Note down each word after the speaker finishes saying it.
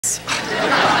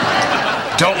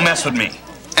Don't mess with me.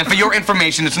 And for your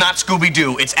information, it's not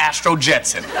Scooby-Doo, it's Astro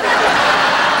Jetson.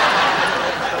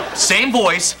 Same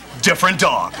voice, different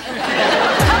dog.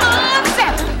 Come on,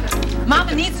 Seth.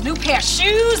 Mama needs a new pair of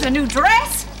shoes, a new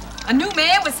dress, a new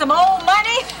man with some old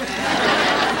money.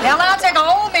 Hell, I'll take an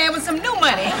old man with some new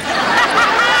money.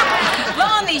 Blow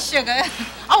on these, sugar.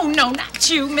 Oh, no, not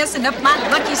you, messing up my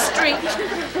lucky streak.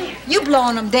 You blow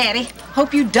on them, Daddy.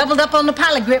 Hope you doubled up on the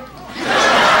pilot grip.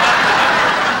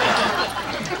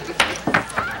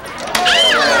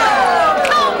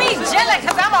 Call me Jelly,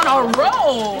 because I'm on a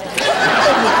roll.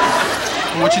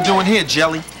 What you doing here,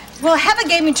 Jelly? Well, Heather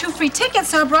gave me 2 free tickets,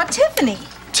 so I brought Tiffany.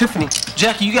 Tiffany?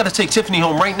 Jackie, you gotta take Tiffany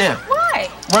home right now. Why?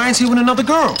 Ryan's here with another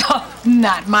girl. Oh,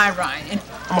 not my Ryan.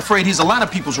 I'm afraid he's a lot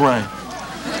of people's Ryan.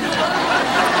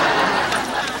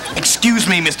 Excuse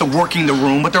me, Mr. Working the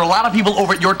Room, but there are a lot of people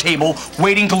over at your table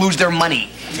waiting to lose their money.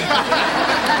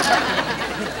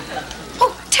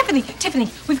 Oh, Tiffany,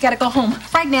 we've got to go home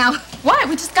right now. Why?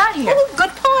 We just got here. Oh, good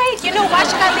point. You know, why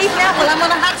should I leave now? Well, I'm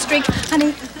on a hot streak.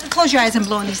 Honey, close your eyes and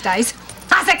blow on these dice.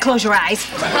 I said close your eyes.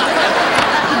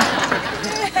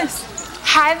 Yes.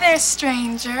 Hi there,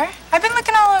 stranger. I've been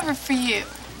looking all over for you.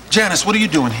 Janice, what are you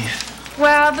doing here?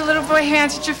 Well, the little boy who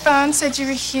answered your phone said you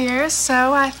were here,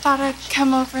 so I thought I'd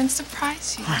come over and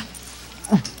surprise you.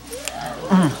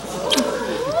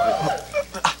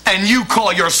 And you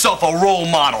call yourself a role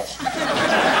model.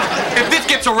 If this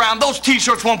gets around, those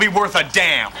T-shirts won't be worth a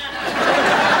damn.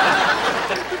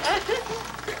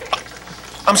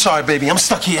 I'm sorry, baby. I'm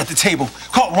stuck here at the table.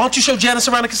 Carlton, why don't you show Janice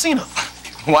around the casino?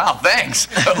 Wow, thanks.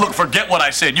 Look, forget what I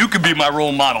said. You could be my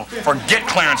role model. Forget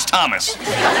Clarence Thomas.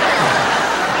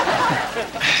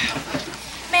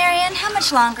 Marion, how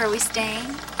much longer are we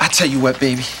staying? I tell you what,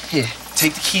 baby. Here,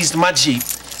 take the keys to my Jeep.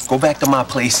 Go back to my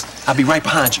place. I'll be right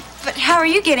behind you. But how are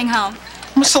you getting home?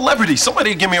 I'm a celebrity.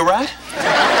 Somebody will give me a ride.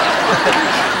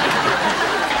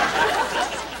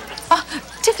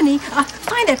 Tiffany,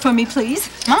 find that for me, please.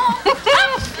 Mom.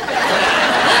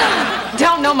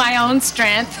 Don't know my own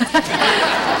strength.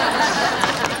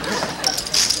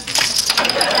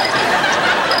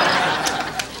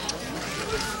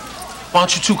 Why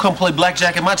don't you two come play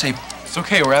blackjack at my table? It's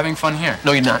okay, we're having fun here.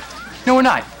 No, you're not. No, we're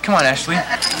not. Come on, Ashley.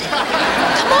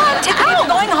 Come on, Tiffany, we're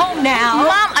going home now.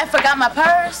 Mom, I forgot my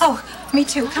purse. Oh, me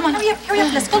too. Come on, hurry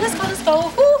up. Let's go.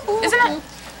 Ooh.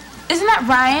 Isn't that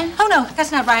Ryan? Oh, no,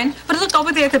 that's not Ryan. But look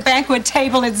over there at the banquet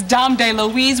table. It's Dom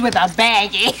DeLuise with a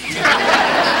baggie.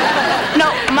 No,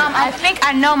 Mom, I think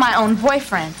I know my own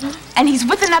boyfriend. And he's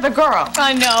with another girl.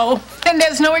 I know. And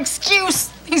there's no excuse.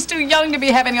 He's too young to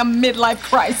be having a midlife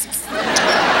crisis.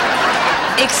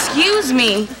 Excuse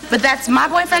me, but that's my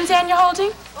boyfriend's hand you're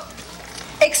holding?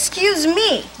 Excuse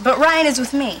me, but Ryan is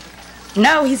with me.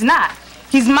 No, he's not.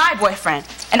 He's my boyfriend,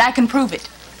 and I can prove it.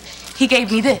 He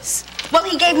gave me this. Well,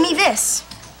 he gave me this.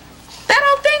 That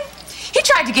old thing? He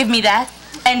tried to give me that,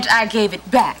 and I gave it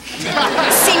back.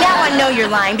 See, now I know you're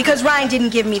lying because Ryan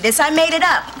didn't give me this. I made it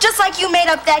up. Just like you made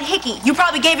up that hickey. You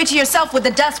probably gave it to yourself with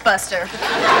the dustbuster.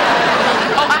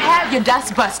 Oh, I have your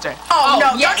dustbuster. Oh,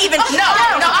 no, yes. don't even... No.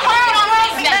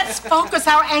 Let's focus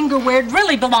our anger where it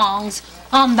really belongs,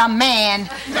 on the man.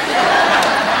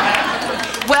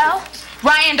 Well,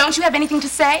 Ryan, don't you have anything to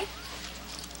say?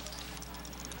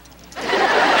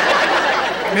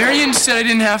 Marion said I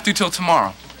didn't have to till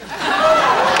tomorrow.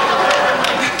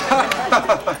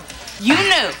 You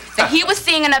knew that he was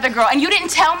seeing another girl, and you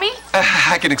didn't tell me?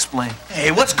 I can explain.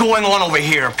 Hey, what's going on over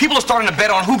here? People are starting to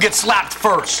bet on who gets slapped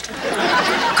first.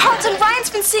 Carlton, Ryan's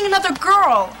been seeing another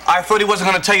girl. I thought he wasn't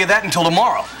going to tell you that until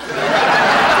tomorrow.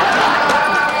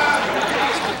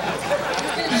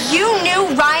 You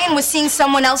knew Ryan was seeing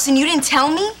someone else and you didn't tell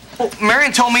me? Well,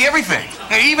 Marion told me everything,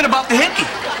 even about the hickey.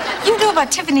 You knew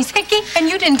about Tiffany's hickey, and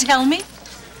you didn't tell me.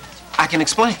 I can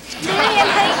explain. Marion,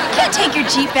 honey, you can't take your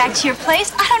Jeep back to your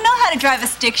place. I don't know how to drive a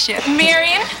stick shift.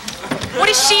 Marion, what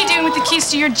is she doing with the keys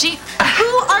to your Jeep? Who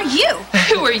are you?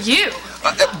 Who are you?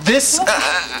 This,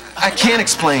 I can't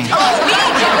explain. Everyone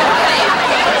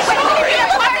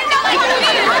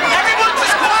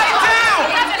just quiet down!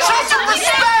 Show some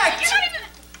respect!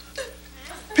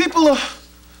 People are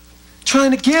trying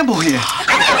to gamble here.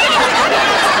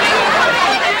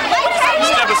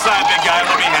 Step aside, big guy.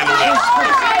 Let me handle this.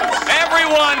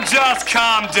 Everyone just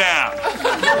calm down.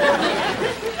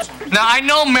 Now, I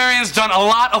know Marion's done a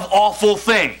lot of awful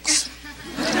things.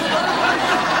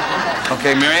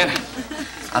 Okay, Marion,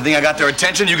 I think I got their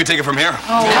attention. You can take it from here.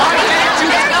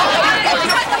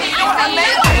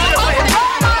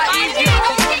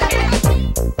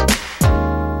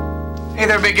 Hey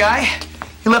there, big guy.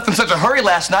 Hey, left in such a hurry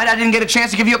last night, I didn't get a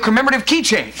chance to give you a commemorative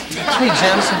keychain. Hey,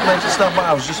 Janice, I'm glad you stopped by.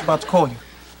 I was just about to call you.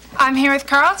 I'm here with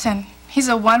Carlton. He's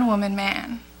a one-woman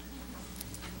man.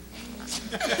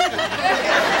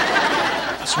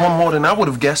 That's one more than I would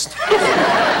have guessed.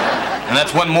 And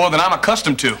that's one more than I'm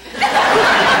accustomed to.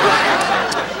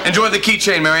 Enjoy the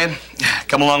keychain, Marion.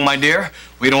 Come along, my dear.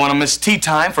 We don't want to miss tea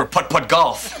time for putt-putt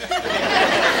golf.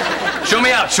 Show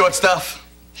me out, short stuff.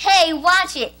 Hey,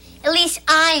 watch it. At least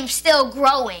I'm still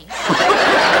growing.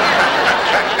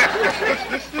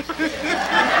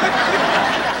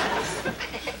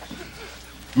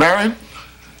 Marion,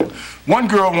 one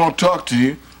girl won't talk to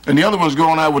you, and the other one's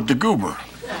going out with the goober.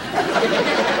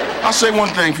 I'll say one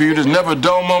thing for you, there's never a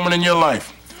dull moment in your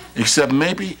life, except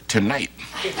maybe tonight.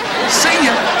 See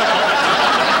ya.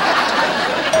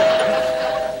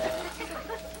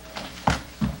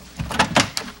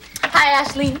 Hi,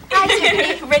 Ashley. Hi,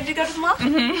 Tiffany. Ready to go to the mall?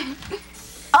 Mm-hmm.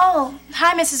 Oh,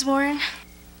 hi, Mrs. Warren.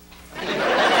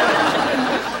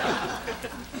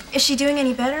 Is she doing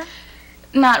any better?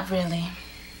 Not really.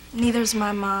 Neither's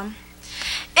my mom.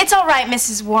 It's all right,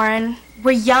 Mrs. Warren.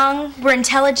 We're young, we're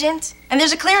intelligent, and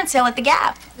there's a clearance sale at the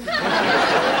Gap.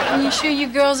 Are you sure you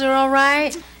girls are all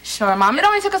right? Sure, Mom. It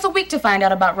only took us a week to find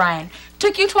out about Ryan.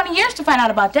 Took you 20 years to find out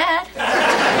about Dad.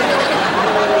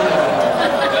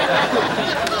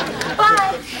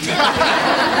 Bye.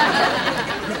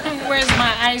 Where's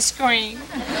my ice cream?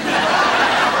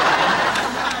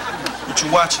 What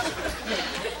you watching?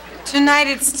 Tonight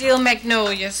it's still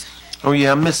Magnolias. Oh,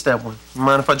 yeah, I missed that one. You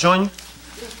mind if I join you?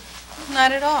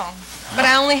 Not at all. But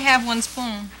I only have one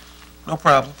spoon. No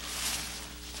problem.